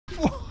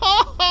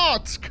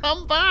What?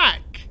 Come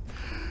back.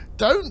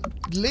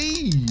 Don't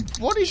leave.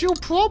 What is your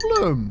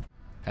problem?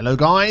 Hello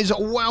guys,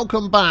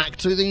 welcome back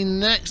to the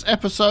next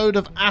episode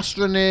of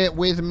Astroneer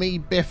with me,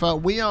 Biffa.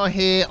 We are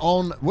here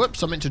on...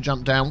 Whoops, I meant to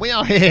jump down. We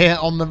are here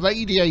on the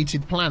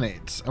radiated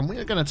planet, and we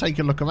are going to take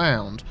a look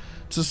around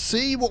to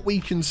see what we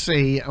can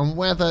see and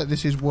whether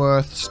this is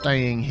worth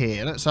staying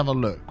here. Let's have a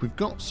look. We've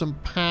got some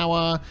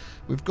power,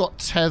 we've got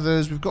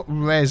tethers, we've got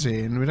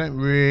resin. We don't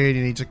really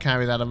need to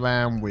carry that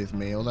around with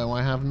me, although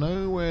I have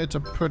nowhere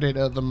to put it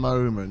at the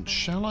moment.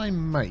 Shall I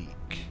make...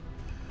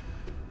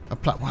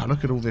 Wow,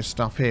 look at all this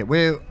stuff here.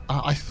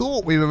 I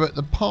thought we were at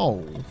the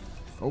pole.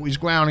 Always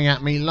growling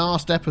at me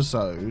last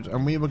episode,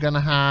 and we were going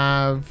to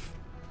have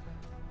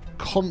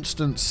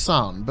constant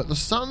sun, but the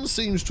sun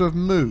seems to have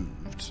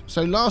moved.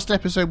 So last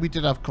episode we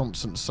did have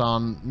constant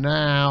sun.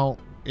 Now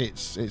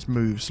it's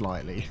moved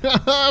slightly.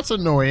 That's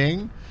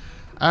annoying.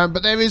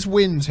 But there is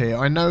wind here.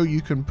 I know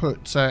you can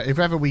put if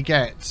ever we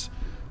get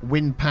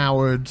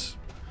wind-powered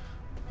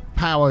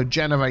power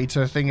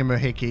generator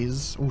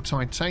thingamahickeys or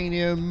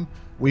titanium.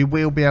 We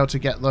will be able to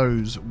get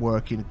those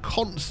working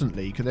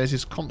constantly because there's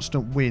this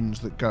constant wind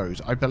that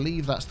goes. I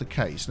believe that's the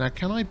case. Now,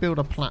 can I build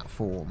a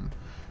platform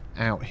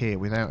out here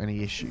without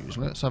any issues?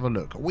 Let's have a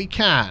look. We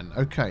can.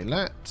 Okay,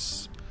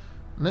 let's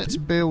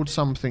build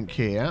something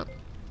here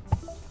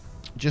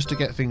just to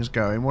get things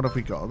going. What have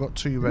we got? I've got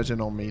 2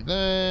 resin on me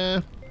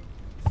there.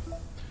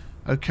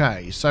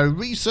 Okay, so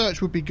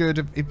research would be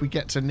good if we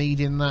get to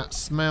needing that.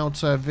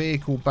 Smelter,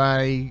 vehicle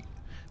bay.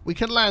 We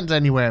can land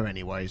anywhere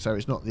anyway, so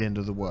it's not the end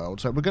of the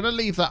world. So we're going to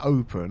leave that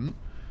open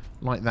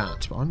like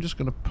that. But I'm just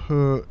going to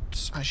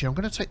put... Actually, I'm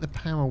going to take the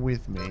power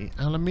with me.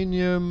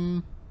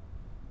 Aluminium.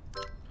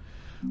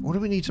 What do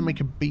we need to make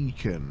a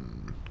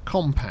beacon?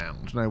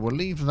 Compound. No, we'll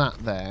leave that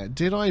there.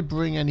 Did I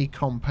bring any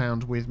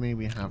compound with me?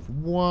 We have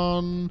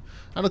 1.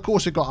 And of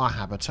course, we've got our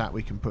habitat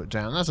we can put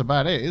down. That's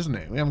about it, isn't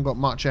it? We haven't got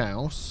much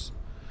else.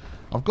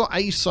 I've got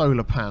a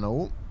solar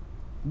panel.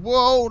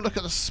 Whoa, look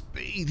at the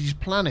speed these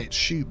planets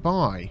shoot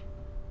by.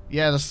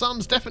 Yeah, the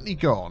sun's definitely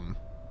gone.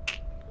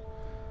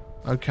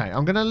 Okay,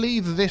 I'm going to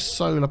leave this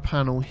solar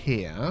panel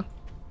here.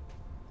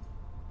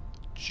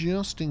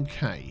 Just in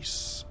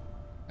case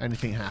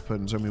anything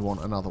happens and we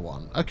want another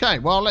one. Okay,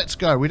 well, let's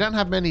go. We don't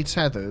have many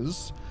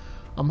tethers.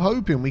 I'm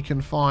hoping we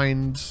can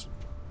find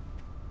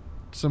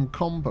some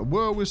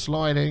Whoa, we're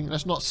sliding.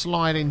 Let's not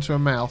slide into a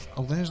mouth.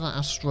 Oh, there's that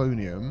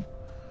Astroneer.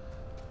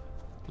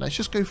 Let's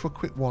just go for a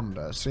quick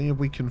wander. See if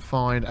we can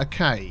find a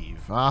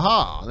cave.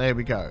 Aha, there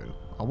we go.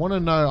 I want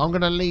to know, I'm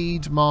going to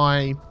lead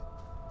my...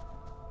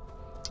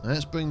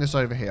 Let's bring this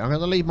over here. I'm going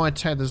to lead my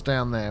tethers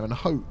down there and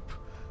hope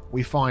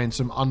we find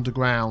some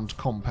underground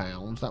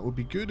compounds. That would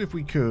be good if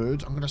we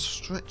could. I'm going to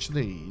stretch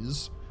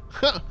these.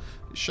 It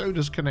showed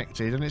us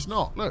connected and it's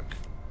not. Look.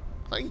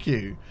 Thank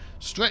you.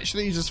 Stretch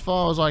these as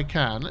far as I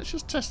can. Let's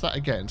just test that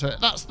again. So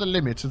that's the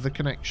limit of the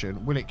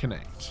connection. Will it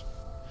connect?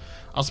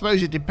 I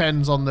suppose it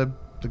depends on the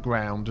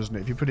ground, doesn't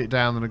it? If you put it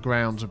down and the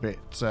ground's a bit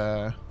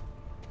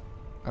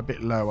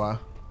lower.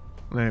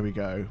 There we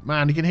go.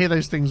 Man, you can hear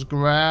those things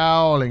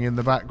growling in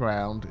the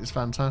background. It's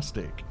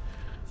fantastic.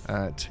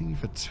 T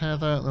for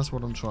tether. That's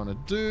what I'm trying to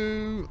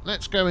do.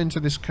 Let's go into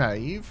this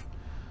cave.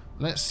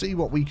 Let's see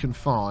what we can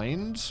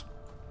find.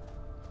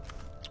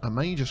 I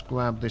may just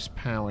grab this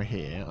power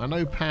here. I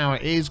know power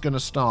is going to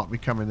start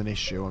becoming an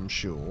issue, I'm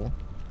sure.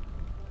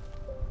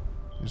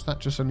 Is that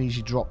just an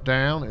easy drop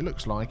down? It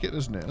looks like it,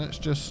 doesn't it? Let's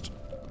just...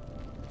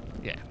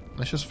 Yeah.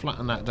 Let's just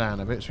flatten that down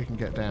a bit so we can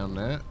get down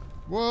there.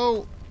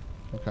 Whoa!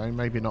 Okay,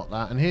 maybe not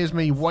that. And here's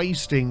me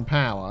wasting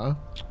power.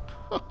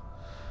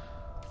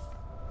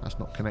 That's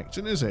not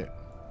connecting, is it?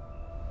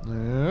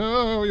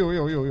 Oh,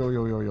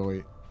 so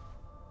I've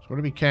got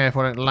to be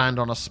careful I don't land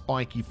on a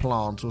spiky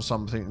plant or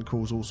something and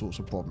cause all sorts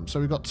of problems. So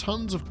we've got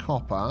tons of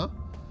copper.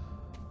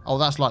 Oh,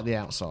 that's like the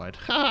outside.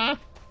 We're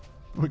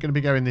going to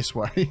be going this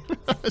way.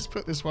 Let's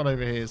put this one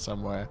over here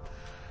somewhere.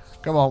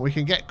 Come on, we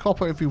can get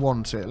copper if we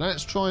want it.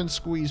 Let's try and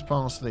squeeze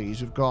past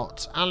these. We've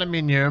got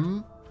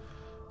aluminium.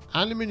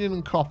 Aluminium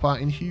and copper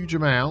in huge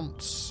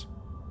amounts.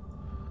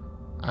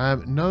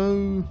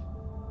 No.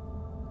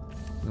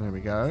 There we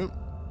go.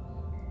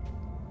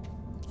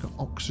 Got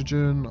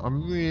oxygen.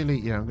 I'm really...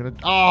 Yeah, I'm going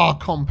to... Ah,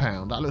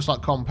 compound. That looks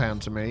like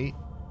compound to me.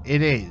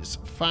 It is.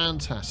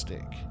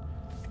 Fantastic.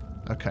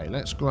 Okay,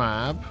 let's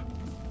grab...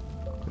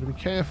 Got to be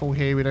careful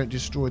here we don't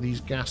destroy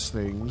these gas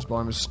things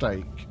by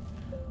mistake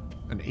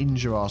and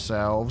injure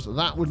ourselves.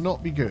 That would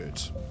not be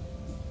good.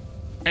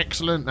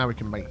 Excellent. Now we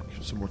can make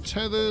some more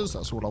tethers.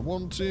 That's all I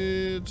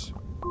wanted.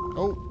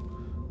 Oh,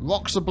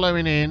 rocks are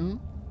blowing in.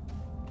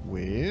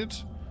 Weird.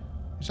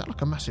 Is that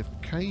like a massive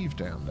cave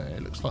down there?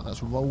 It looks like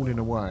that's rolling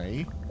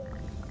away.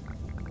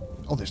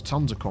 Oh, there's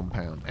tons of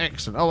compound.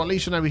 Excellent. Oh, at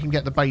least you know we can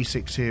get the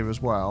basics here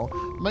as well.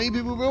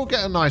 Maybe we will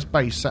get a nice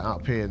base set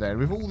up here then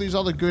with all these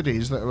other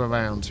goodies that are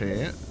around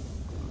here.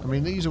 I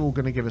mean, these are all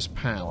going to give us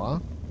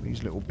power.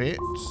 These little bits.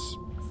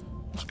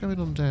 What's going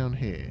on down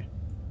here?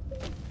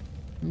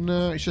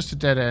 No, it's just a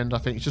dead end, I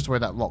think. It's just the way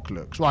that rock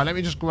looks. Right, let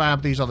me just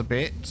grab these other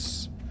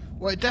bits.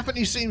 Well, it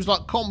definitely seems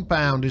like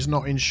compound is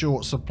not in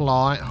short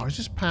supply. Oh, is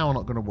this power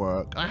not going to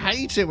work? I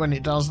hate it when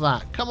it does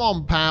that. Come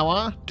on,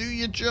 power. Do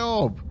your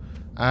job.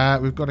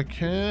 We've got to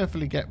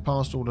carefully get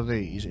past all of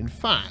these. In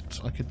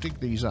fact, I could dig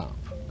these up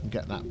and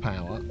get that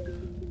power.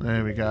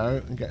 There we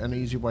go. And get an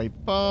easy way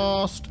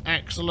past.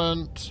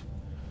 Excellent.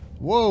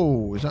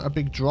 Whoa, is that a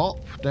big drop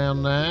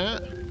down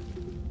there?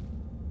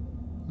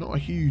 Not a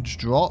huge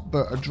drop,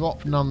 but a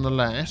drop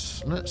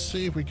nonetheless. Let's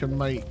see if we can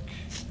make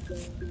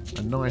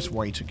a nice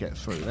way to get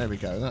through. There we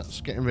go. That's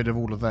getting rid of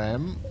all of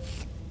them.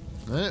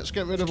 Let's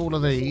get rid of all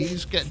of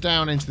these. Get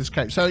down into this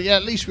cave. So, yeah,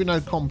 at least we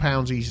know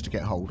compound's easy to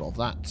get hold of.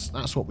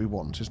 That's what we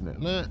want, isn't it?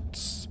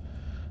 Let's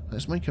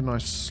make a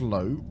nice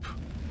slope.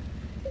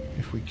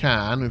 If we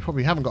can. We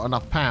probably haven't got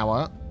enough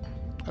power.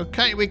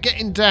 Okay, we're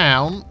getting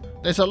down.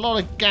 There's a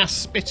lot of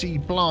gas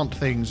spitty plant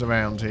things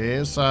around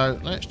here. So,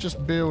 let's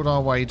just build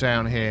our way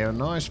down here. A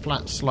nice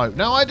flat slope.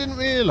 Now, I didn't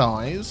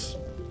realise...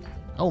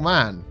 Oh,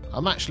 man.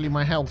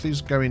 My health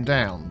is going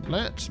down.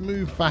 Let's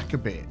move back a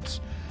bit.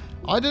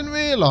 I didn't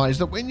realise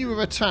that when you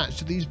were attached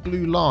to these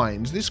blue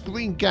lines, this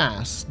green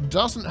gas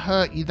doesn't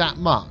hurt you that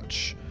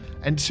much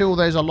until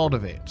there's a lot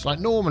of it. Like,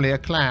 normally a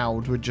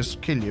cloud would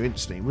just kill you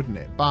instantly, wouldn't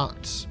it?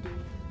 But,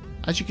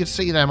 as you can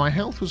see there, my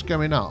health was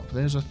going up.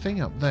 There's a thing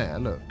up there,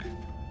 look.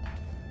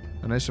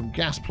 And there's some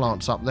gas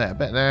plants up there. I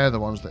bet they're the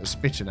ones that are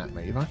spitting at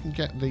me. If I can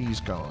get these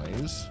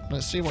guys.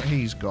 Let's see what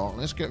he's got.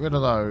 Let's get rid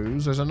of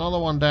those. There's another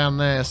one down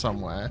there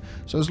somewhere.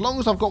 So as long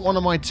as I've got one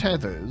of my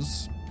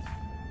tethers,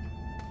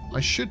 I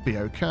should be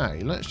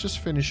okay. Let's just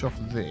finish off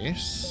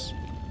this.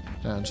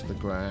 Down to the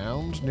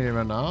ground.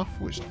 Near enough.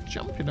 Which is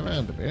jumping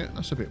around a bit.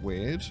 That's a bit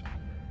weird.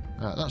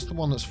 That's the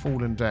one that's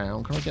fallen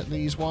down. Can I get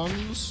these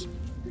ones?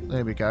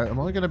 There we go. Am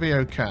I going to be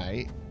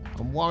okay?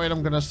 I'm worried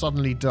I'm going to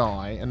suddenly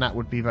die, and that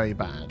would be very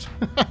bad.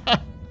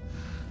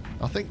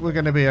 I think we're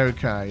going to be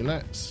okay.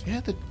 Let's... Yeah,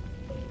 the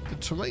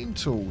terrain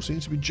tool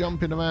seems to be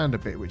jumping around a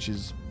bit, which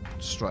is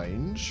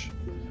strange.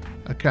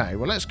 Okay,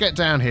 well, let's get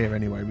down here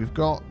anyway. We've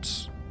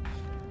got...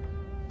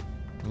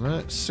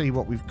 Let's see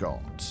what we've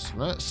got.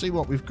 Let's see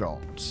what we've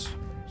got.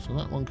 So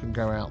that one can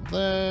go out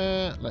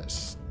there.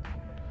 Let's...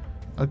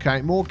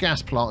 Okay, more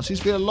gas plants. Seems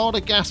to be a lot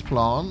of gas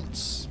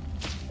plants,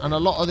 and a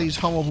lot of these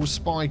horrible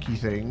spiky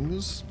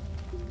things.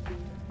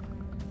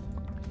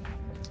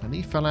 And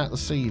he fell out the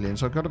ceiling,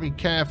 so I've got to be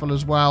careful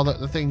as well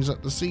that the things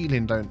at the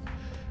ceiling don't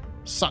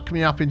suck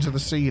me up into the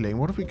ceiling.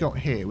 What have we got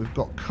here? We've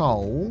got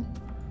coal.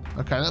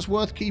 Okay, that's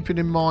worth keeping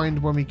in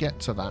mind when we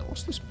get to that.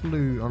 What's this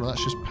blue? Oh, no,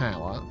 that's just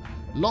power.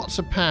 Lots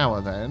of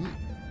power then.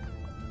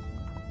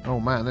 Oh,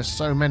 man, there's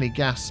so many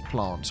gas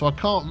plants. So I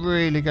can't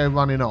really go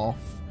running off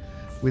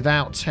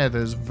without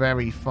tethers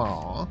very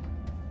far.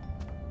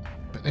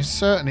 But there's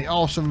certainly...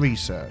 Oh, some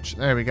research.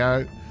 There we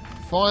go.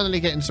 Finally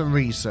getting some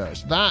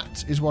research.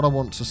 That is what I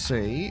want to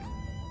see.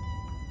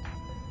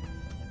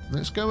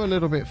 Let's go a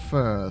little bit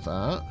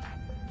further.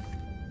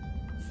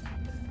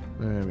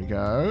 There we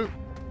go.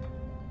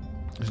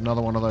 There's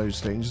another one of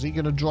those things. Is he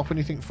going to drop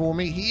anything for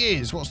me? He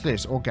is. What's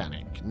this?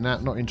 Organic. Nah,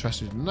 not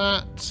interested in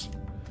that.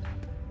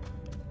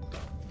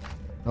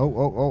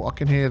 Oh, I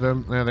can hear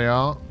them. There they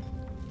are.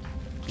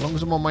 As long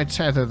as I'm on my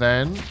tether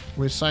then,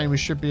 we're saying we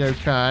should be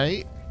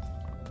okay.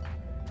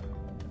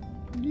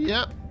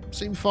 Yep.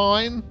 Seem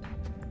fine.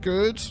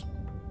 Good.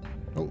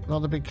 Oh,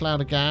 another big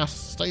cloud of gas.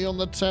 Stay on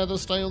the tether,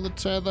 stay on the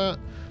tether.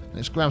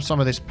 Let's grab some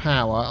of this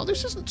power. Oh,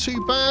 this isn't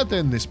too bad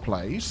then, this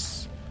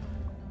place.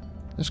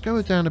 Let's go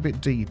down a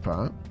bit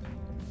deeper.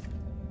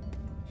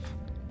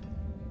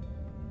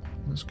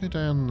 Let's go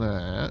down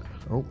there.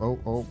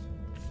 Oh.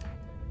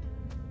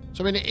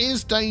 So, I mean, it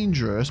is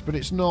dangerous, but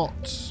it's not...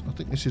 I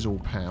think this is all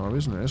power,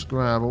 isn't it? Let's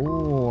grab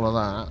all of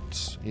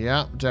that.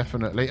 Yeah,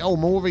 definitely. Oh,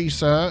 more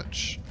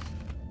research.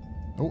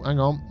 Oh, hang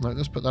on. No,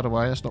 let's put that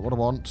away. That's not what I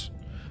want.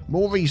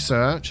 More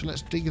research.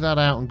 Let's dig that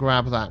out and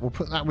grab that. We'll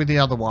put that with the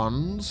other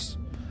ones.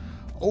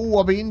 Oh,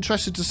 I'll be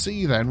interested to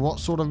see then what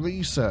sort of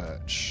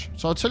research.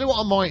 So I'll tell you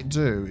what I might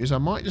do is I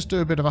might just do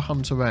a bit of a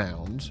hunt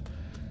around,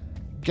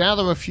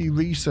 gather a few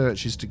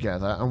researches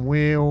together, and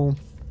we'll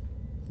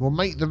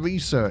make the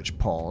research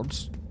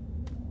pods.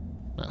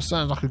 That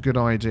sounds like a good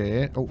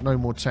idea. Oh, no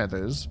more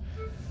tethers.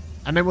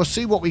 And then we'll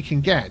see what we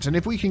can get. And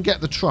if we can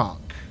get the truck,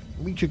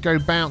 we could go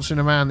bouncing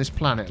around this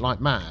planet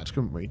like mad,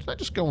 couldn't we? Did that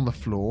just go on the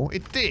floor?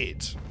 It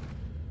did.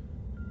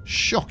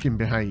 Shocking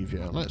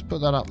behaviour. Let's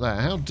put that up there.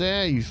 How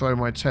dare you throw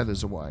my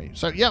tethers away?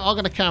 So, yeah, I'm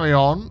going to carry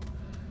on,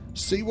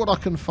 see what I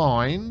can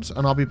find,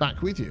 and I'll be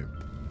back with you.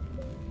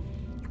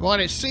 Right,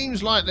 it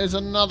seems like there's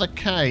another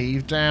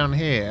cave down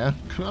here.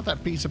 Can I have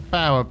that piece of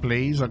power,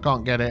 please? I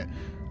can't get it.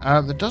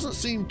 That doesn't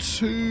seem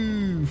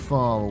too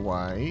far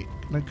away.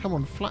 No, come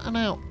on, flatten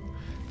out.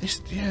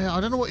 Yeah,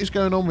 I don't know what is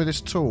going on with this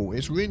tool.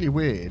 It's really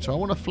weird. So I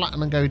want to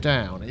flatten and go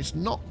down. It's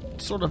not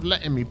sort of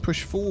letting me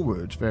push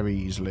forward very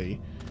easily.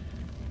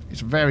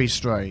 It's very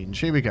strange.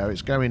 Here we go.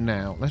 It's going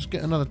now. Let's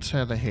get another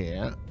tether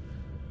here.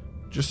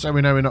 Just so we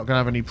know we're not going to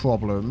have any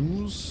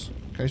problems.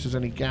 In case there's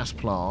any gas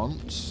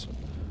plants.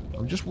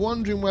 I'm just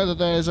wondering whether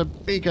there's a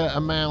bigger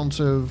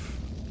amount of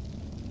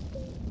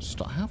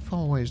How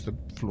far away is the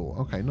floor?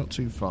 Okay, not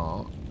too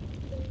far.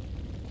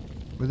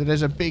 Whether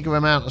there's a bigger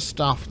amount of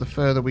stuff the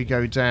further we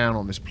go down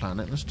on this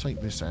planet. Let's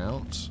take this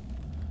out.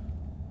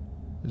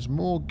 There's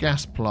more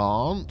gas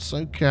plants.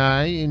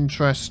 Okay,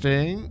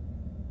 interesting.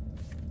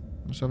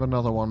 Let's have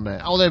another one there.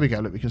 Oh, there we go.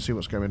 Look, we can see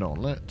what's going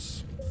on.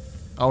 Let's...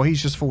 Oh,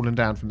 he's just fallen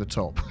down from the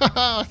top.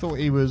 I thought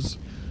he was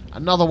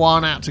another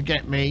one out to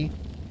get me.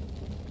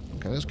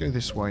 Okay, let's go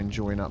this way and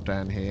join up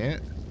down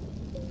here.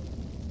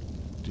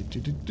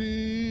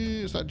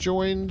 Is that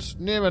joined?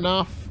 Near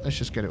enough. Let's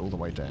just get it all the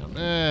way down.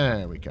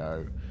 There we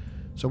go.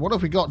 So what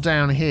have we got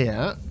down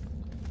here?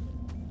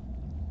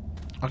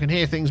 I can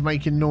hear things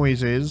making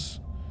noises.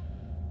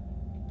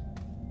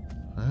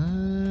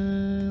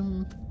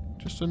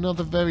 Just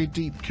another very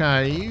deep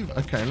cave.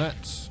 Okay,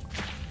 let's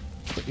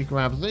quickly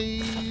grab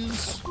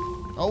these.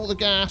 Oh, the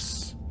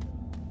gas.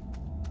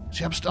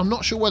 See, I'm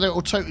not sure whether it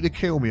will totally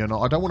kill me or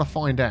not. I don't want to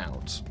find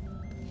out.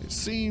 It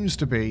seems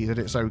to be that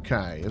it's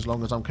okay as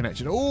long as I'm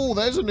connected. Oh,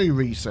 there's a new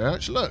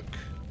research. Look.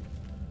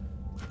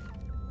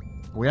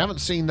 We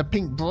haven't seen the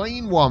pink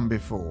brain one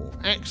before.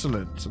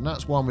 Excellent. And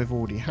that's one we've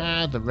already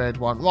had. The red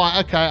one.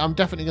 Right, okay. I'm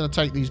definitely going to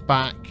take these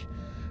back.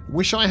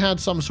 Wish I had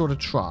some sort of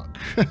truck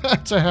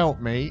to help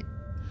me.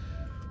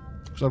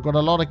 Because I've got a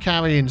lot of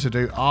carrying to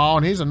do. Oh,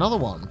 and here's another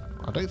one.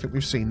 I don't think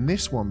we've seen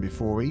this one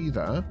before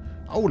either.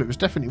 Oh, it was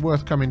definitely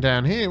worth coming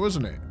down here,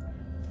 wasn't it?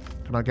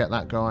 Can I get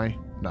that guy?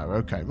 No,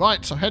 okay.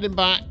 Right, so heading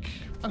back.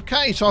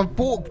 Okay, so I've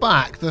brought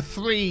back the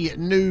 3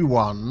 new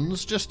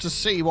ones just to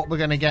see what we're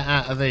going to get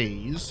out of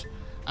these.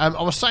 I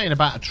was saying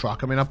about a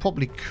truck. I mean, I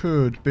probably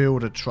could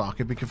build a truck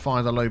if we could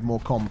find a load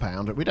more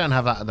compound, but we don't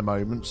have that at the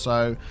moment,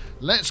 so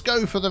let's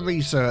go for the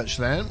research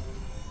then.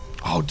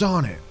 Oh,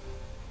 darn it.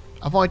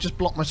 Have I just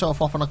blocked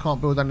myself off and I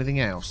can't build anything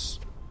else?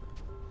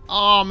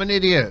 Oh, I'm an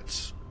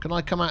idiot. Can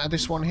I come out of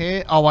this one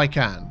here? Oh, I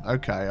can.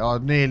 Okay, I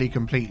nearly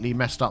completely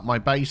messed up my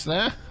base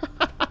there.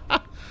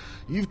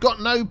 You've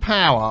got no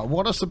power.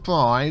 What a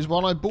surprise.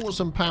 Well, I brought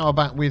some power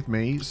back with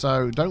me,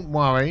 so don't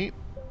worry.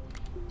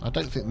 I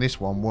don't think this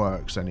one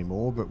works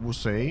anymore, but we'll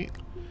see.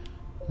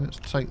 Let's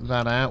take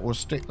that out. We'll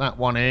stick that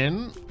one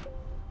in.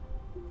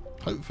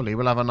 Hopefully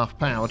we'll have enough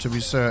power to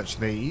research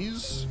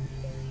these.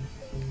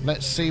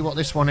 Let's see what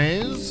this one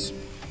is.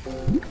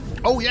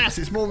 Oh, yes,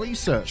 it's more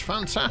research.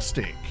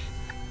 Fantastic.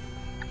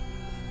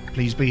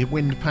 Please be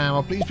wind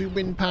power. Please be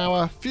wind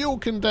power. Fuel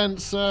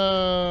condenser.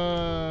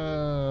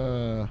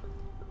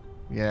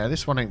 Yeah,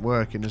 this one ain't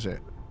working, is it?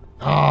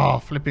 Oh,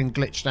 flipping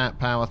glitched out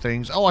power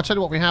things. Oh, I'll tell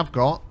you what we have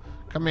got.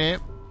 Come here.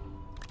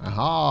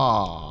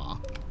 Aha.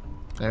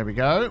 There we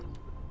go.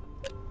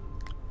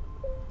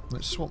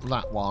 Let's swap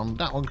that one.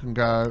 That one can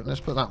go.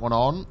 Let's put that one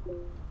on.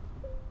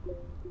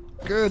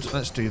 Good.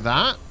 Let's do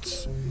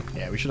that.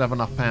 Yeah, we should have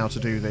enough power to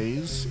do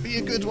these. Be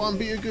a good one.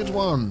 Be a good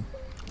one.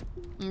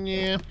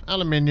 Yeah.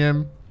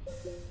 Aluminium.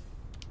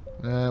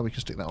 We can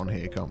stick that on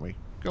here, can't we?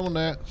 Go on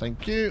there.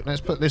 Thank you.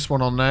 Let's put this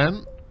one on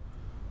then.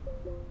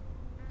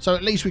 So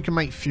at least we can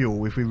make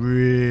fuel if we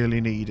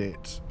really need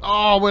it.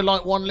 Oh, we're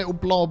like one little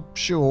blob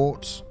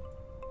short.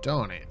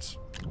 Darn it.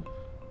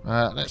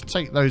 Let's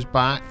take those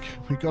back.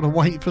 We've got to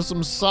wait for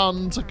some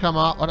sun to come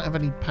up. I don't have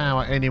any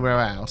power anywhere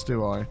else,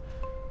 do I?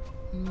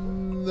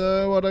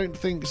 No, I don't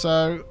think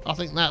so. I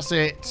think that's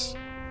it.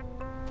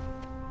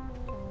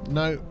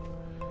 No.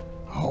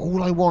 Oh,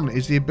 all I want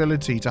is the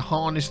ability to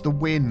harness the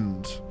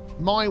wind.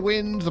 My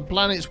wind, the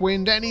planet's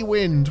wind, any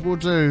wind will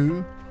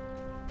do.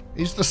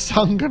 Is the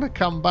sun going to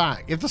come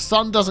back? If the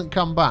sun doesn't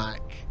come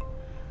back,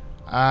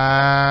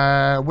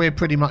 we're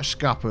pretty much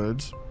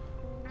scuppered.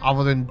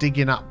 Other than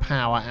digging up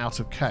power out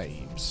of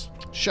caves.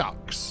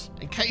 Shucks.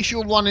 In case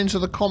you'll run into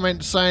the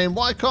comments saying,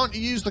 why can't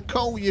you use the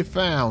coal you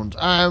found?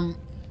 Oh,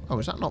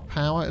 is that not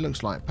power? It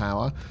looks like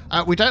power.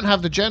 We don't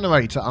have the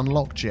generator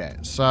unlocked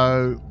yet.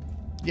 So,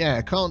 yeah,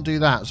 can't do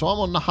that. So I'm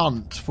on the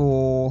hunt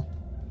for...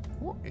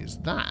 What is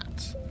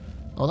that?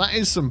 Oh, that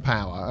is some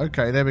power.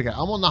 Okay, there we go.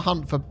 I'm on the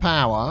hunt for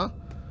power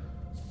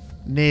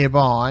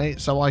nearby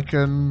so I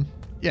can,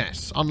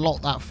 yes,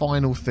 unlock that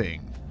final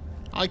thing.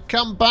 I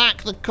come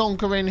back, the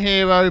conquering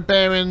hero,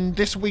 bearing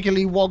this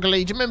wiggly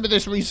woggly. Do you remember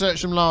this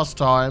research from last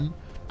time?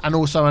 And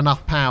also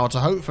enough power to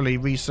hopefully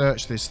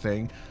research this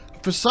thing.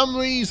 For some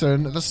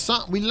reason, the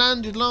sun, we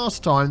landed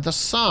last time, the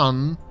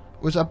sun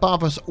was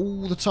above us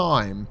all the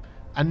time.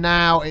 And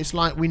now it's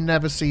like we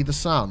never see the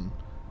sun.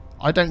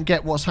 I don't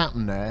get what's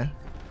happened there.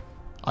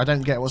 I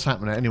don't get what's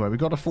happening. Anyway, we've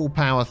got a full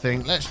power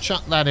thing. Let's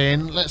chuck that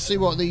in. Let's see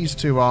what these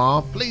two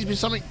are. Please be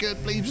something good.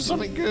 Please be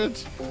something good.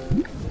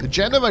 The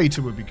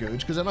generator would be good,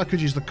 because then I could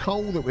use the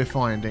coal that we're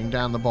finding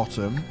down the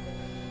bottom.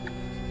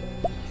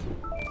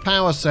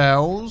 Power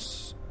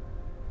cells.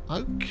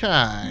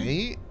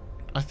 Okay.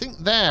 I think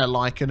they're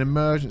like an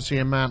emergency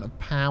amount of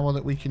power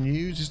that we can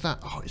use. Is that...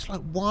 Oh, it's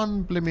like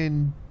one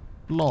blimmin'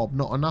 blob.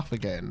 Not enough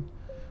again.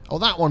 Oh,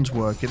 that one's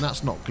working.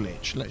 That's not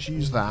glitch. Let's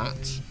use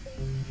that.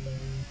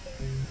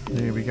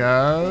 There we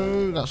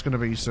go. That's going to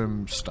be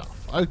some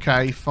stuff.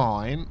 Okay,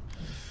 fine.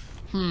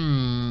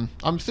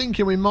 I'm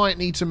thinking we might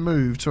need to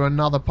move to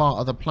another part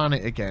of the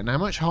planet again. How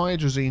much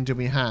hydrazine do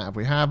we have?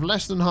 We have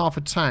less than half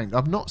a tank.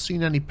 I've not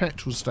seen any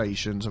petrol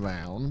stations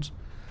around.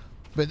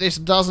 But this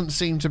doesn't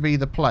seem to be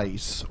the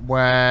place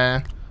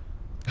where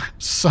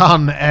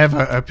sun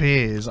ever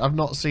appears. I've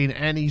not seen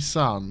any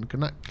sun.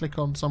 Can that click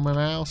on somewhere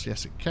else?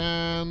 Yes, it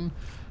can.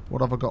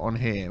 What have I got on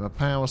here? My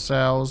power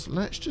cells.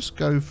 Let's just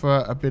go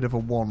for a bit of a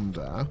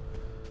wander.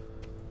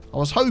 I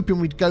was hoping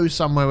we'd go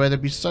somewhere where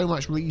there'd be so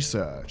much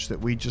research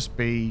that we'd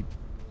be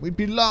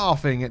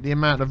laughing at the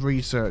amount of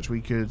research we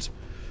could.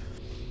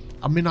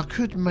 I mean, I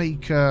could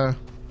make a...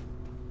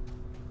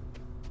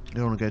 I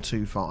don't want to go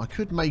too far. I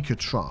could make a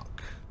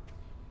truck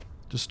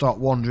to start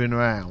wandering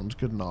around,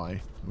 couldn't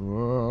I?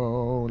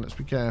 Whoa, let's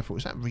be careful.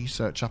 Is that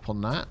research up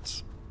on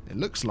that? It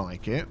looks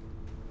like it.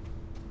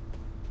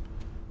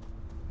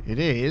 It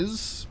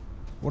is.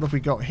 What have we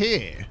got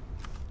here?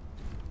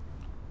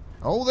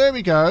 Oh, there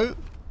we go.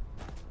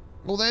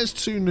 Well, there's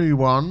 2 new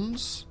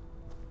ones.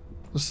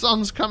 The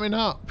sun's coming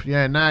up.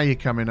 Yeah, now you're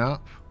coming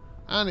up.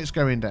 And it's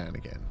going down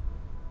again.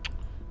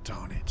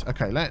 Darn it.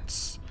 Okay,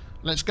 let's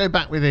go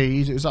back with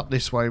these. It was up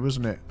this way,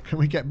 wasn't it? Can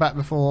we get back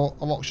before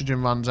our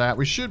oxygen runs out?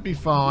 We should be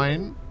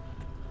fine.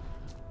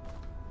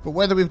 But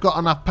whether we've got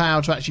enough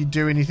power to actually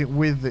do anything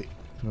with it...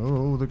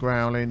 Oh, the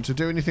growling. To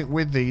do anything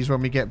with these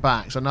when we get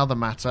back is another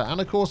matter.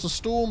 And, of course, the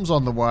storm's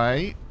on the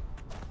way.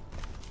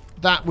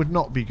 That would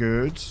not be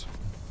good.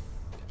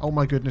 Oh,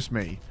 my goodness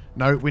me.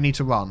 No, we need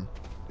to run.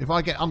 If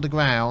I get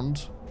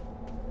underground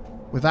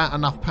without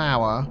enough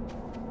power...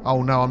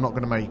 Oh, no, I'm not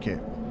going to make it.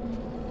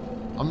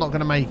 I'm not going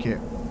to make it.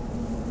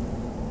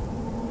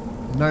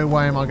 No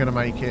way am I going to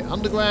make it.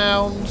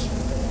 Underground.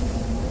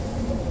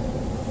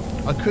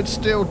 I could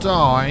still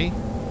die.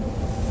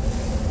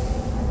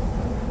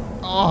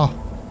 Oh.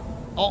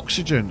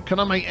 Oxygen. Can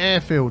I make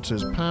air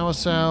filters? Power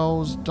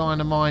cells,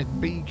 dynamite,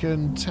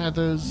 beacon,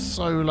 tethers,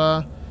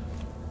 solar.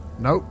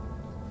 Nope.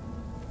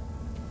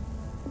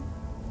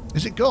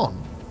 Is it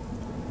gone?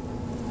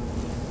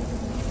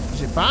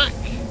 Is it back?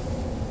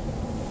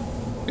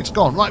 It's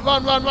gone. Right,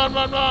 run, run, run,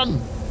 run,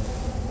 run.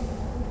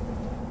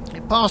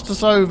 It passed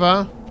us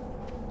over.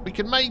 We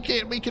can make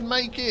it. We can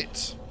make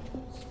it.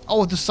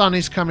 Oh, the sun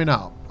is coming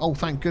up. Oh,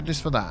 thank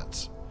goodness for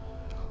that.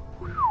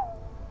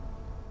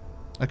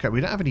 Okay,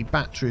 we don't have any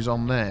batteries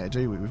on there,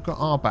 do we? We've got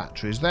our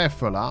batteries. They're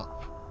full up.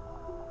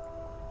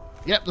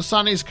 Yep, the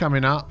sun is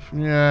coming up.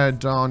 Yeah,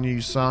 darn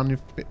you, sun. You're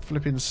a bit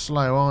flipping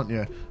slow, aren't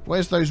you?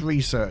 Where's those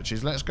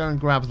researches? Let's go and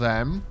grab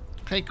them.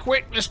 Okay,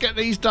 quick. Let's get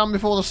these done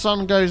before the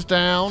sun goes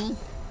down.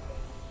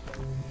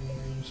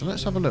 So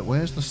let's have a look.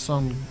 Where's the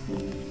sun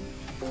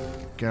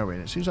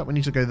going? It seems like we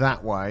need to go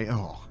that way.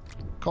 Oh,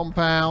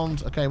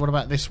 compound. Okay, what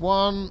about this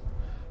one?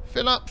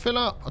 Fill up, fill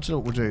up. I'll tell you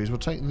what we'll do is we'll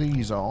take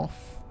these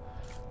off.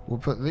 We'll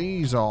put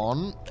these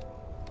on.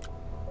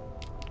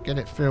 Get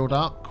it filled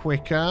up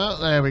quicker.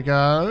 There we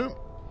go.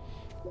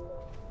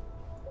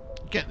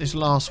 Get this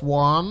last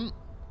one.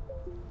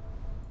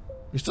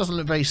 This doesn't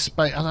look very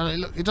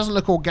it doesn't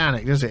look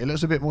organic, does it? It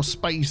looks a bit more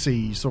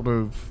spacey, sort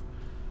of.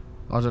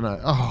 I don't know.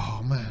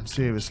 Oh man,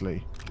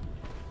 seriously.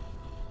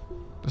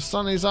 The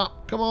sun is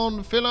up. Come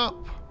on, fill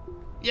up.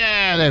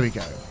 Yeah, there we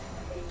go.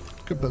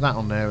 Could put that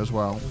on there as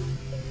well.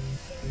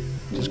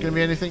 Is this going to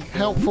be anything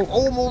helpful?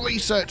 Oh, more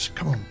research.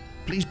 Come on.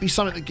 Please be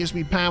something that gives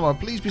me power.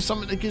 Please be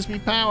something that gives me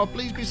power.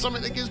 Please be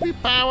something that gives me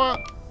power.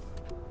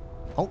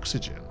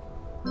 Oxygen.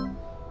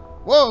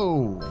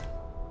 Whoa.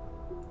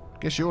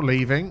 Guess you're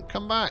leaving.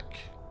 Come back.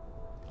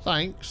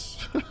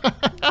 Thanks.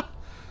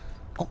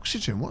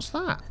 Oxygen. What's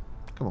that?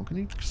 Come on. Can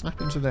you snap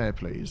into there,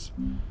 please?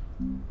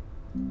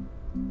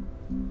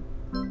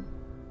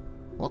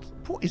 What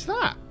is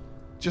that?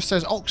 Just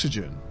says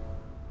oxygen.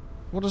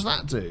 What does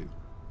that do?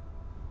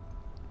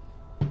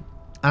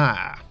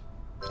 Ah.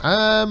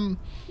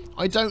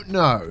 I don't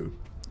know.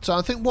 So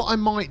I think what I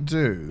might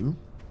do...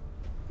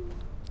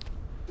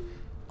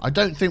 I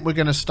don't think we're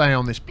going to stay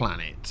on this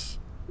planet.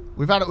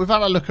 We've had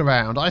a look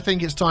around. I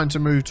think it's time to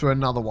move to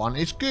another one.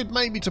 It's good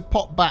maybe to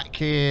pop back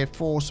here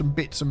for some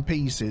bits and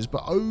pieces,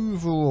 but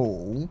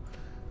overall,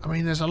 I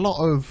mean, there's a lot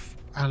of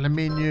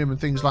aluminium and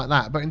things like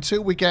that. But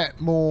until we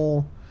get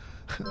more...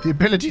 the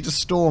ability to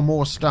store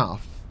more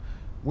stuff,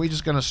 we're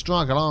just going to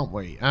struggle, aren't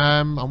we?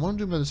 I'm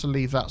wondering whether to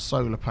leave that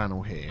solar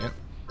panel here.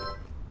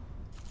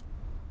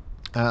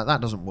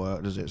 That doesn't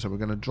work, does it? So we're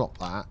going to drop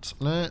that.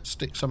 Let's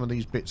stick some of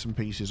these bits and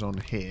pieces on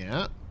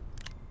here.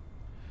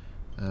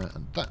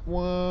 And that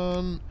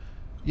one.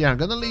 Yeah, I'm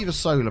going to leave a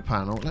solar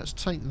panel. Let's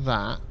take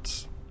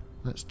that.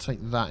 Let's take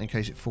that in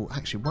case it falls.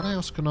 Actually, what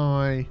else can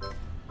I...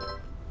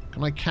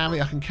 Can I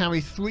carry? I can carry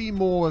 3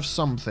 more of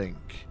something.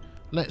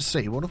 Let's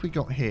see. What have we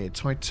got here?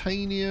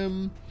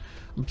 Titanium.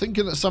 I'm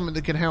thinking that's something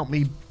that can help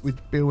me with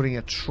building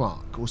a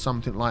truck or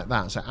something like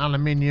that. So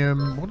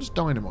aluminium. What does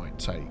dynamite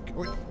take?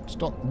 Wait,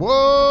 stop.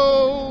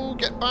 Whoa!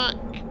 Get back.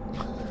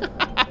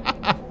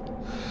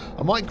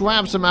 I might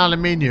grab some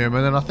aluminium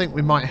and then I think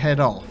we might head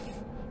off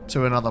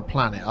to another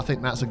planet. I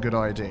think that's a good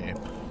idea.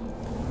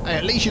 Hey,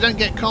 at least you don't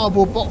get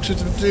cardboard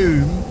boxes of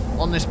doom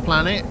on this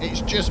planet.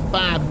 It's just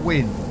bad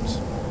wind.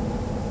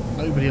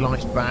 Nobody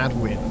likes bad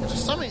wind.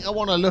 There's something I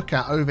want to look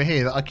at over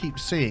here that I keep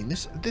seeing.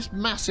 This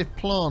massive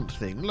plant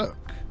thing, look.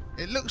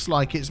 It looks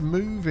like it's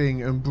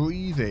moving and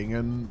breathing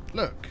and,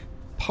 look,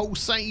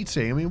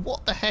 pulsating. I mean,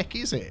 what the heck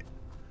is it?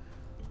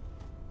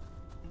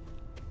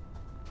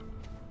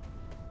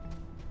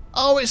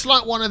 Oh, it's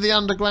like one of the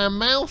underground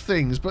mouth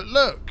things, but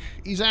look,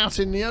 he's out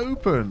in the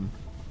open.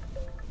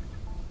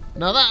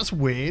 Now that's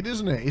weird,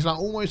 isn't it? He's like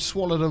almost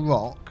swallowed a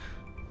rock.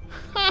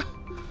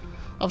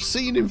 I've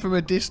seen him from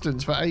a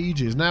distance for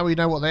ages. Now we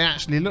know what they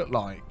actually look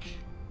like.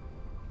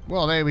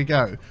 Well, there we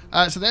go.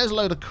 So there's a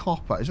load of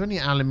copper. Is there any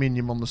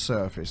aluminium on the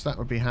surface? That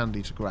would be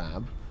handy to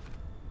grab.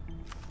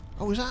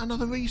 Oh, is that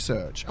another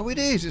research? Oh, it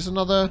is. It's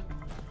another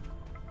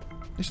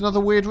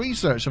weird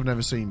research I've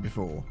never seen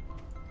before.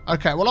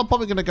 Okay, well, I'm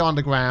probably going to go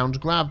underground,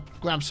 grab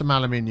some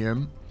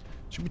aluminium.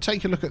 Should we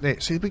take a look at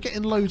this? See, we're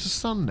getting loads of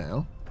sun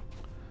now.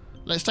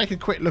 Let's take a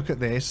quick look at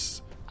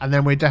this, and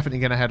then we're definitely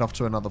going to head off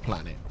to another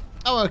planet.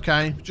 Oh,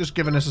 okay. Just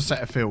giving us a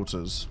set of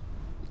filters.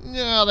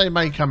 Yeah, they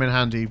may come in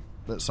handy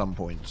at some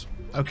point.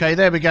 Okay,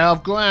 there we go.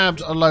 I've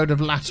grabbed a load of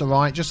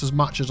laterite, just as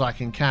much as I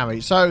can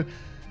carry. So,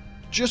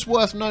 just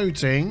worth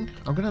noting,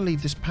 I'm going to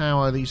leave this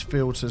power, these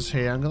filters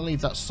here. I'm going to leave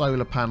that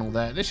solar panel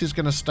there. This is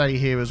going to stay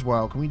here as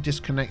well. Can we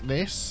disconnect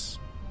this?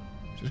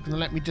 Just going to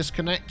let me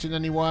disconnect in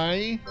any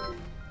way?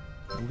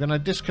 I'm going to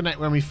disconnect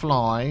when we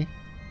fly.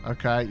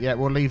 Okay, yeah,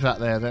 we'll leave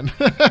that there then.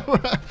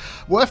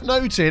 Worth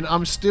noting,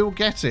 I'm still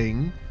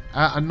getting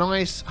a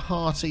nice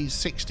hearty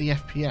 60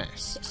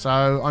 FPS.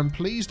 So I'm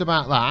pleased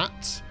about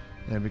that.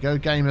 There we go,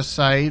 game is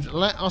saved.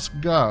 Let us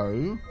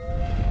go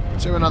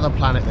to another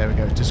planet. There we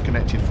go, it's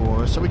disconnected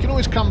for us. So we can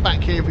always come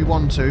back here if we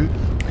want to.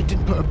 I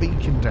didn't put a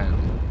beacon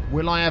down.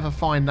 Will I ever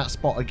find that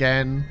spot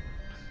again?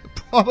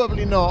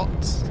 Probably not.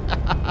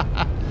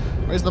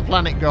 Where's the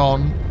planet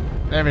gone?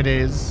 There it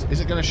is. Is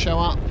it going to show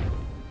up?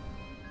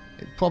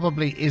 It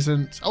probably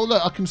isn't. Oh,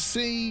 look, I can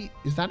see...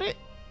 Is that it?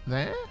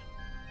 There?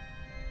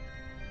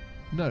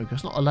 No,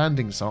 that's not a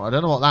landing site. I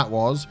don't know what that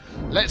was.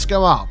 Let's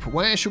go up.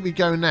 Where should we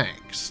go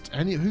next?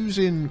 Who's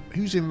in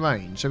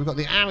range? So we've got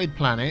the arid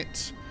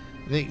planet,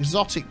 the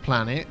exotic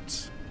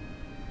planet.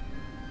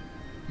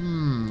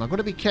 I've got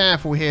to be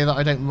careful here that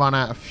I don't run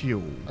out of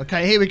fuel.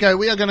 Okay, here we go.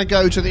 We are going to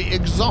go to the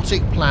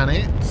exotic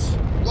planet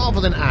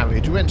rather than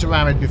arid. We went to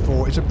arid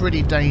before. It's a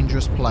pretty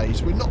dangerous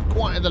place. We're not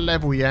quite at the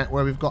level yet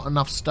where we've got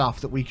enough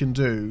stuff that we can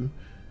do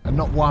and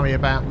not worry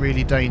about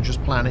really dangerous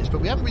planets. But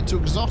we haven't been to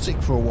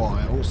exotic for a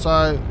while,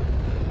 so...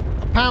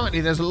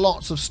 Apparently there's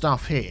lots of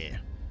stuff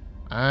here.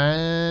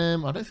 I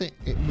don't think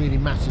it really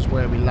matters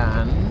where we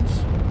land.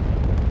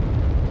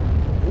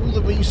 All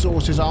the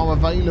resources are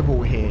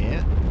available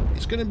here.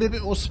 It's going to be a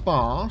bit more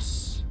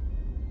sparse.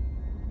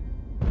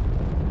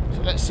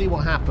 So let's see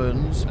what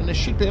happens. And there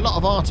should be a lot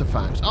of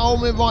artifacts. Oh,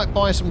 we're right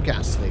by some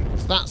gas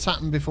things. That's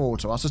happened before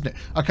to us, isn't it?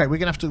 Okay, we're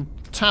going to have to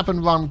tab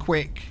and run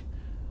quick.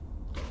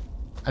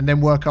 And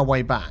then work our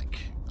way back.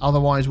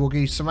 Otherwise we'll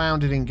be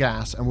surrounded in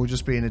gas and we'll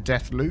just be in a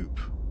death loop.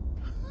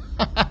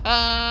 Can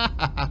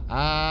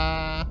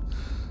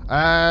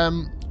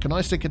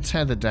I stick a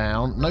tether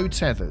down? No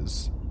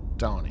tethers.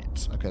 Darn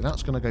it. Okay,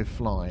 that's going to go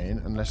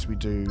flying unless we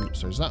do...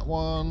 So is that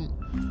one?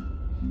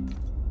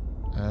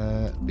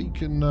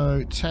 Beacon,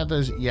 no.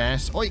 Tethers,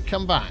 yes. Oi,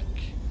 come back.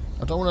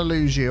 I don't want to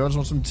lose you. I just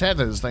want some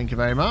tethers. Thank you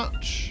very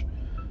much.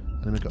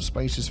 And then we've got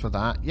spaces for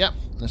that. Yep.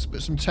 Let's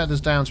put some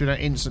tethers down so we don't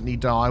instantly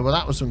die. Well,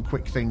 that was some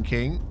quick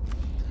thinking.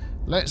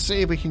 Let's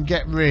see if we can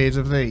get rid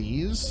of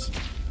these.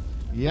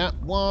 Yep.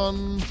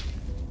 1,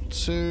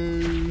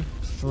 2,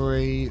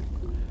 3.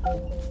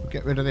 We'll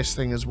get rid of this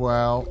thing as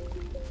well.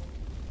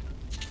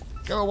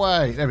 Go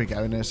away. There we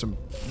go. And there's some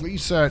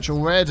research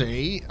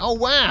already. Oh,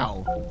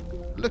 wow.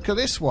 Look at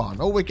this one.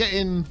 Oh, we're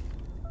getting...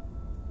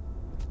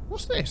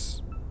 What's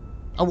this?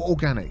 Oh,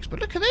 organics.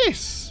 But look at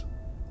this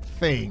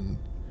thing.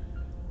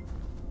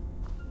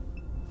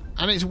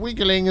 And it's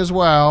wiggling as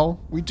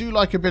well. We do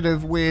like a bit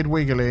of weird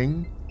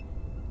wiggling.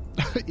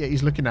 Yeah,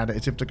 he's looking at it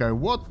as if to go,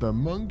 what the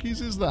monkeys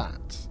is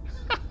that?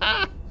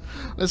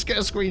 Let's get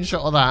a screenshot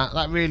of that.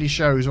 That really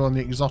shows we're on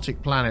the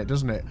exotic planet,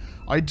 doesn't it?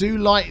 I do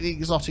like the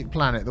exotic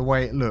planet, the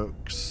way it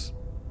looks.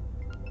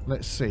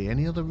 Let's see.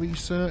 Any other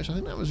research? I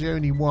think that was the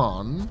only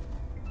one.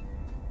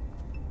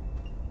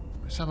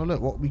 Let's have a look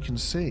what we can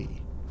see.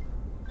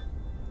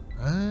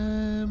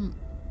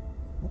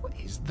 What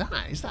is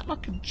that? Is that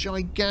like a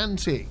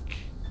gigantic...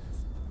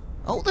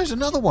 Oh, there's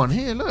another one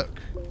here, look.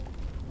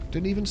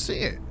 Didn't even see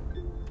it.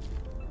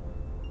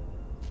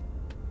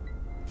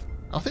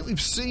 I think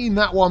we've seen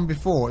that one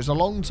before. It's a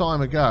long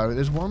time ago.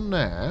 There's one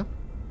there.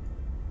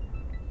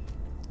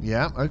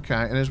 Yeah, okay.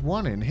 And there's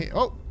one in here.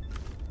 Oh,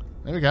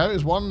 there we go.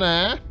 There's one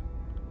there.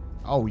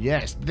 Oh,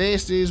 yes.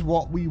 This is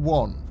what we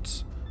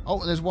want.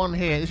 Oh, and there's one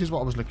here. This is what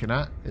I was looking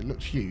at. It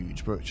looks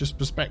huge, but just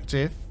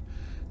perspective.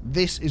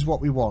 This is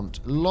what we want.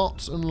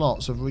 Lots and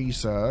lots of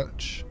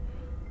research.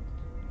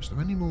 Is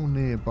there any more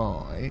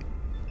nearby?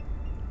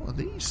 What are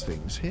these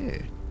things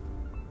here?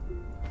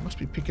 Must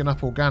be picking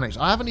up organics.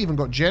 I haven't even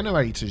got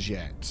generators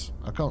yet.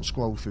 I can't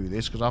scroll through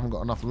this because I haven't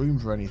got enough room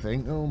for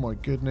anything. Oh my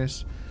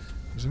goodness.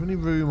 Is there any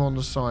room on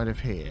the side of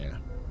here?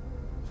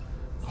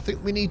 I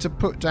think we need to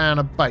put down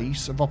a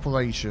base of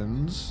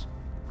operations.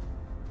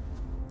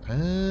 How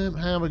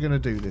are we going to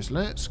do this?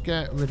 Let's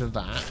get rid of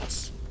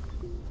that.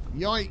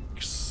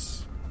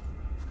 Yikes.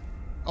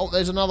 Oh,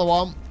 there's another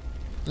one.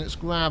 Let's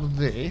grab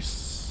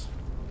this.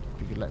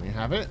 If you could let me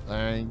have it.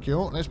 Thank you.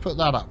 Let's put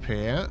that up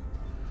here.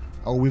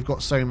 Oh, we've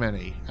got so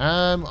many.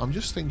 I'm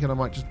just thinking I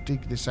might just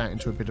dig this out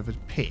into a bit of a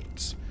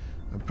pit.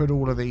 And put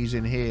all of these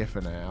in here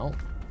for now.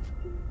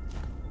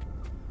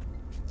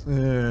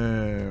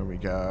 There we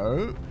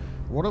go.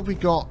 What have we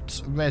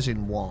got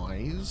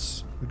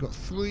resin-wise? We've got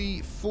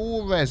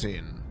 4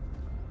 resin.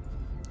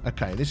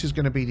 Okay, this is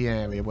going to be the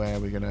area where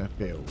we're going to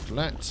build.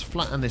 Let's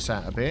flatten this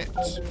out a bit.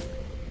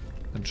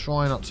 And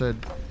try not to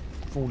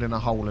fall in a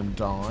hole and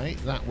die.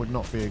 That would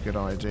not be a good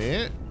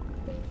idea.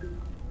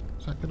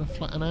 Is that going to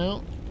flatten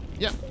out?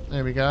 Yep,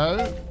 there we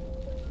go.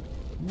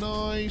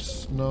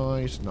 Nice,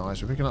 nice,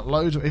 nice. We're picking up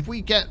loads of... If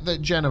we get the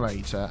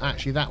generator,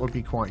 actually that would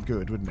be quite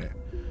good, wouldn't it?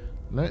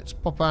 Let's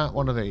pop out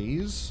one of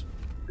these.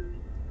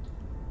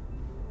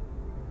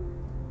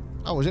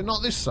 Oh, is it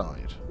not this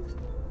side?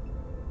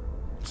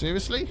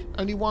 Seriously?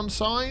 Only one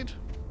side?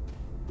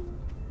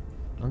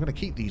 I'm going to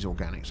keep these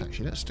organics,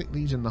 actually. Let's stick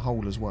these in the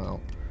hole as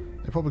well.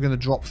 They're probably going to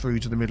drop through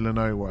to the middle of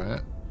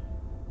nowhere.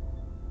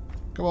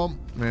 Come on.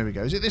 There we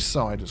go. Is it this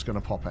side that's going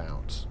to pop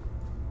out?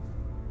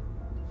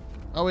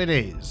 Oh, it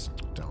is.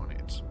 Darn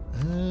it.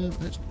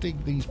 Let's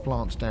dig these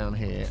plants down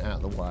here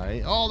out of the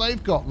way. Oh,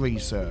 they've got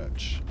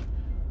research.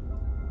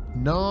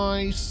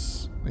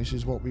 Nice. This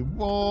is what we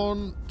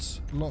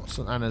want. Lots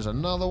of... And there's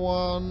another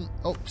one.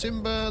 Oh,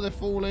 timber. They're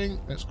falling.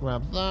 Let's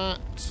grab that.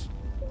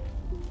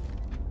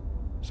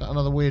 Is that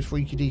another weird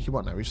freaky deaky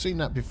one? No, we've seen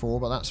that before,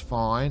 but that's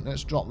fine.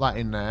 Let's drop that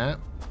in there.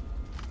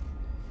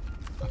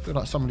 I feel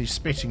like somebody's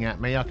spitting at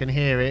me. I can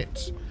hear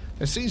it.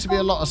 There seems to be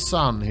a lot of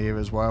sun here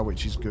as well,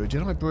 which is good.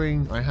 Did I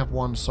bring... I have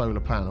one solar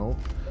panel.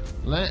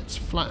 Let's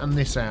flatten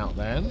this out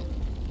then.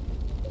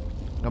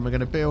 And we're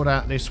going to build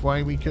out this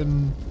way. We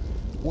can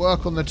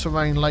work on the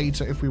terrain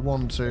later if we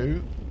want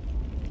to.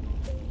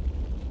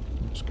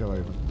 Let's go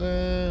over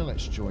there.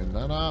 Let's join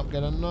that up.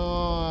 Get a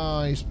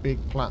nice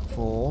big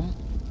platform.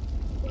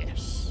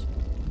 Yes.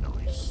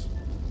 Nice.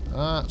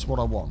 That's what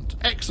I want.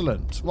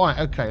 Excellent. Right,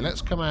 okay.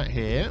 Let's come out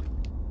here.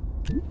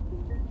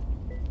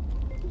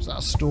 Is that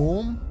a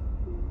storm?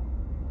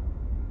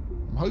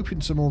 I'm hoping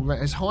some more...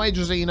 There's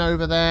hydrazine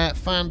over there.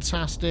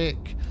 Fantastic.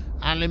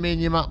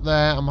 Aluminium up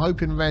there. I'm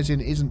hoping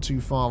resin isn't too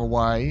far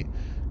away.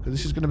 Because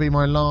this is going to be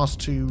my last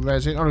 2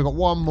 resin. Oh, we've got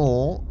one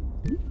more.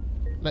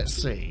 Let's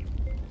see.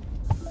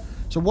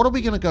 So what are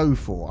we going to go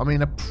for? I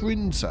mean, a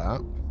printer,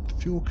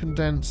 fuel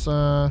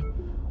condenser,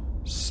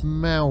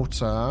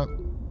 smelter.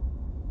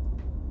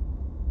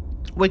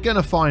 We're going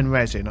to find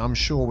resin. I'm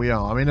sure we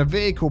are. I mean, a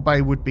vehicle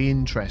bay would be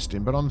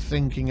interesting. But I'm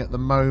thinking at the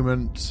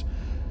moment...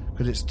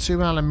 Because it's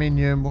 2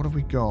 aluminium. What have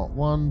we got?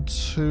 1,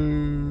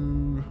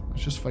 2...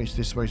 Let's just face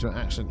this way so I don't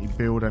accidentally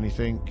build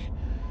anything.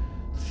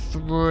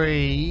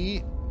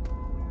 3...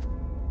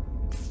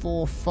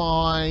 4,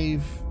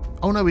 5...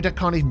 Oh no, we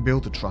can't even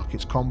build the truck.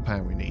 It's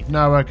compound we need.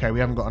 No, okay, we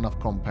haven't got enough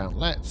compound.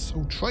 Let's...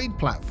 Oh, trade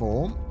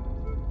platform.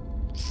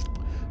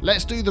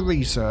 Let's do the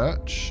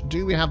research.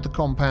 Do we have the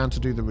compound to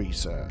do the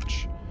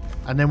research?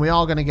 And then we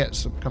are going to get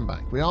some... Come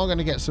back. We are going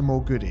to get some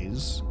more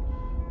goodies.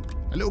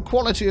 A little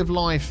quality of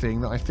life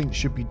thing that I think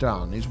should be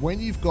done is when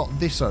you've got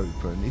this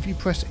open, if you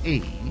press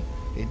E,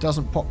 it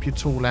doesn't pop your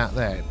tool out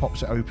there. It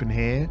pops it open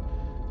here,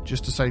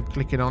 just to save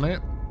clicking on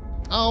it.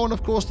 Oh, and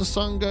of course the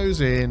sun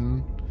goes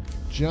in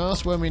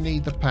just when we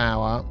need the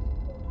power.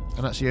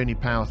 And that's the only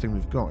power thing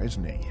we've got,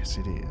 isn't it? Yes,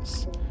 it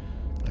is.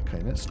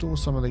 Okay, let's store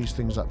some of these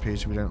things up here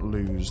so we don't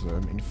lose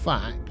them. In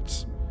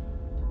fact,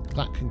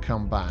 that can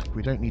come back.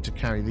 We don't need to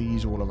carry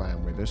these all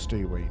around with us,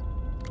 do we?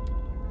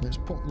 Let's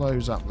put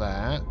those up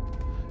there.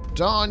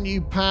 Darn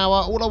you,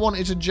 power. All I want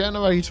is a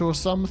generator or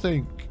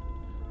something.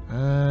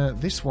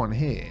 This one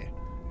here.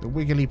 The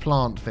wiggly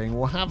plant thing.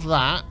 We'll have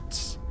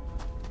that.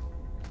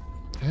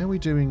 How are we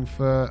doing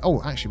for...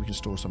 Oh, actually, we can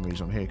store some of these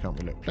on here, can't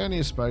we? Look, plenty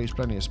of space,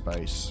 plenty of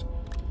space.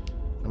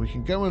 And we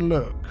can go and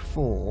look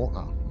for...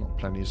 Oh, not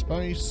plenty of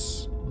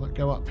space. Will that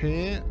go up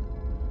here?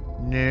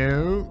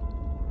 No.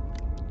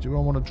 Do I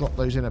want to drop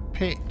those in a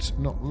pit?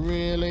 Not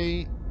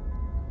really.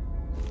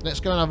 Let's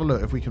go and have a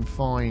look if we can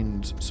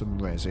find some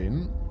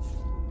resin.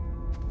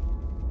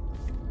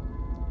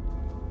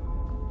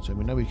 So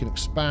we know we can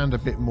expand a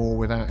bit more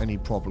without any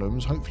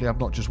problems. Hopefully I've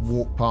not just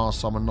walked past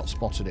some and not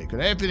spotted it.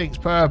 Because everything's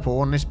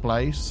purple on this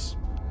place.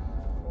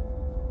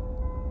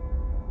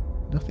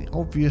 Nothing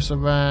obvious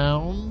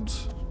around.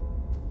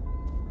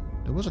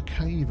 There was a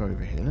cave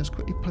over here. Let's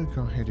quickly poke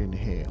our head in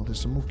here. Oh, there's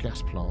some more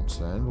gas plants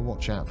there. We'll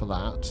watch out for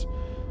that.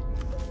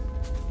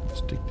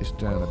 Let's dig this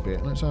down a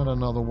bit. Let's add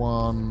another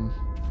one.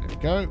 There we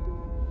go.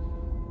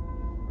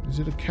 Is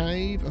it a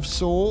cave of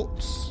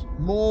sorts?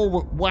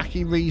 More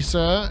wacky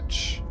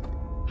research.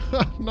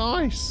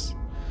 Nice.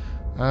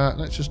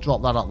 Let's just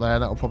drop that up there.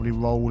 That'll probably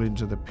roll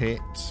into the pit.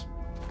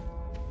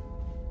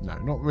 No,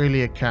 not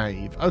really a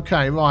cave.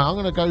 Okay, right. I'm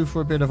going to go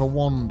for a bit of a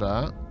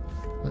wander.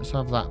 Let's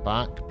have that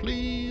back,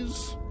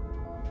 please.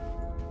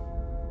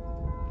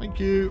 Thank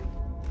you.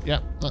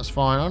 Yep, that's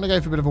fine. I'm going to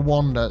go for a bit of a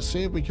wander.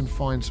 See if we can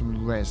find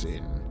some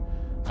resin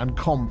and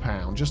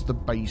compound. Just the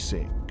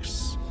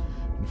basics.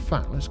 In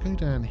fact, let's go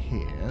down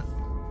here.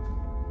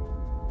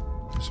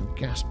 There's some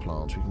gas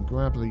plants. We can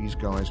grab these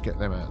guys, get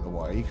them out of the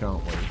way,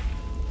 can't we?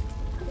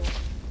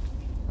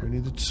 Only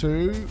the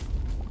 2.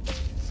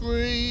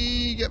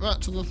 3. Get back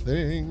to the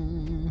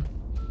thing.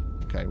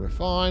 Okay, we're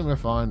fine, we're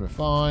fine, we're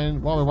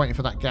fine. While we're waiting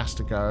for that gas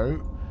to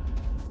go.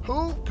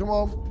 Oh, come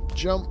on.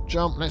 Jump,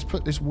 jump. Let's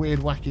put this weird,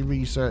 wacky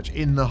research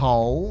in the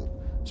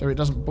hole so it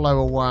doesn't blow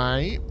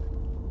away.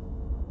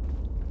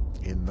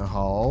 In the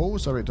hole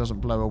so it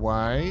doesn't blow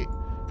away.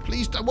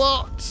 Please don't...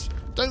 What?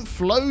 Don't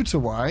float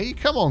away.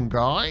 Come on,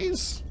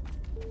 guys.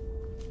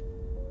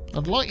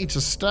 I'd like you to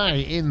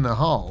stay in the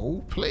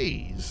hole,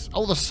 please.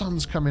 Oh, the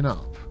sun's coming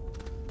up.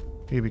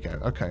 Here we go.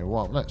 Okay,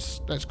 well, let's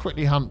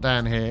quickly hunt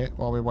down here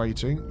while we're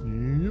waiting.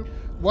 Yep.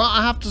 Well,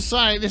 I have to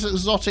say, this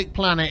exotic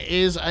planet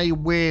is a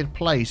weird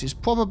place. It's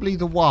probably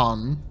the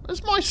one...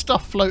 There's my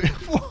stuff floating...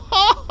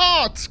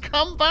 What?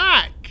 Come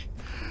back!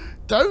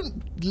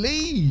 Don't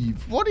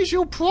leave. What is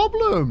your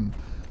problem?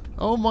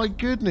 Oh my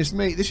goodness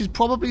me. This is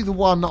probably the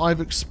one that I've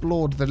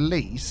explored the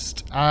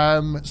least.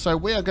 So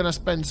we are going to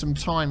spend some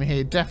time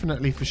here,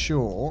 definitely for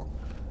sure.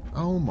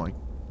 Oh my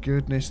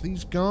goodness,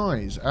 these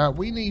guys.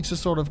 We need to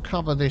sort of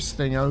cover this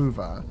thing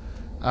over.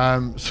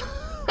 That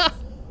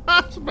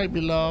made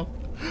me laugh.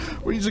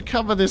 We need to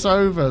cover this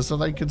over so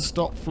they can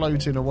stop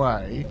floating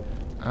away.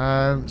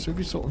 So if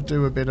we sort of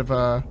do a bit of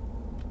a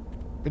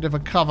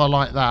cover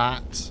like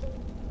that,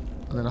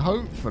 and then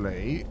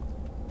hopefully,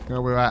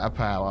 we're out of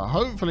power.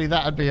 Hopefully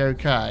that'd be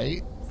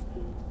okay.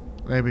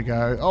 There we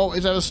go. Oh,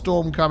 is there a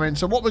storm coming?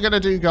 So what we're going to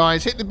do,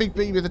 guys, hit the big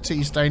B with a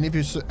T stain if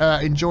you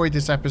enjoyed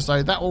this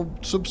episode. That will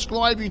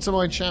subscribe you to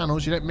my channel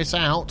so you don't miss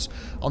out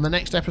on the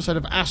next episode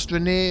of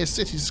Astroneer,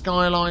 City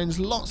Skylines,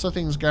 lots of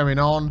things going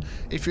on.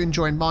 If you're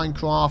enjoying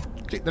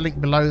Minecraft, click the link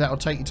below. That will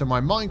take you to my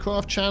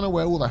Minecraft channel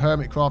where all the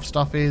Hermitcraft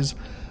stuff is.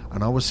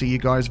 And I will see you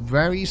guys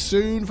very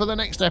soon for the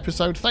next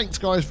episode. Thanks,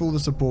 guys, for all the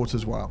support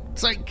as well.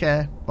 Take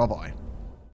care. Bye-bye.